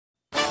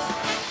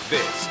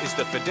This is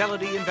the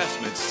Fidelity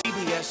Investments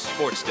CBS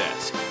Sports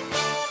Desk.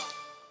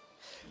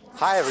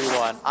 Hi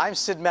everyone, I'm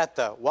Sid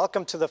Mehta.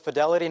 Welcome to the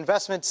Fidelity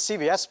Investments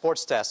CBS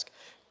Sports Desk.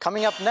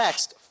 Coming up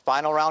next,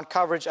 final round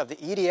coverage of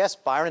the EDS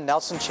Byron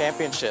Nelson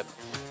Championship.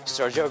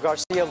 Sergio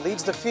Garcia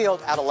leads the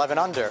field at 11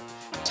 under.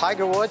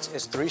 Tiger Woods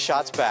is 3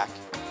 shots back.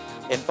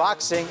 In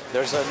boxing,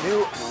 there's a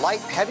new light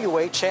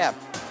heavyweight champ.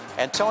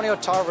 Antonio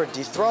Tarver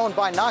dethroned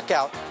by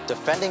knockout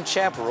defending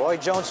champ Roy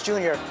Jones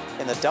Jr.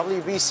 in the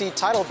WBC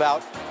title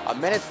bout a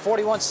minute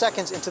 41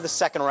 seconds into the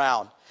second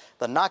round.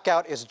 The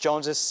knockout is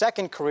Jones's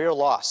second career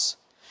loss.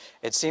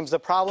 It seems the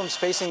problems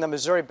facing the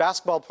Missouri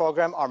basketball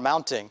program are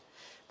mounting.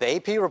 The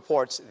AP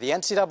reports the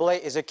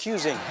NCAA is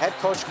accusing head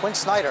coach Quinn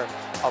Snyder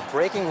of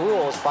breaking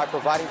rules by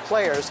providing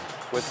players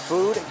with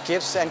food,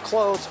 gifts, and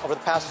clothes over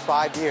the past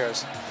 5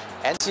 years.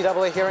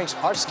 NCAA hearings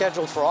are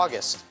scheduled for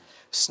August.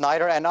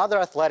 Snyder and other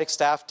athletic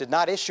staff did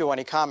not issue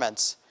any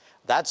comments.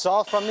 That's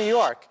all from New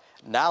York.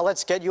 Now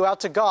let's get you out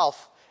to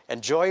golf.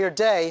 Enjoy your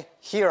day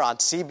here on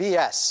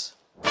CBS.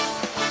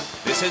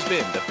 This has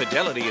been the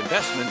Fidelity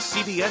Investments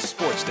CBS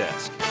Sports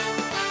Desk.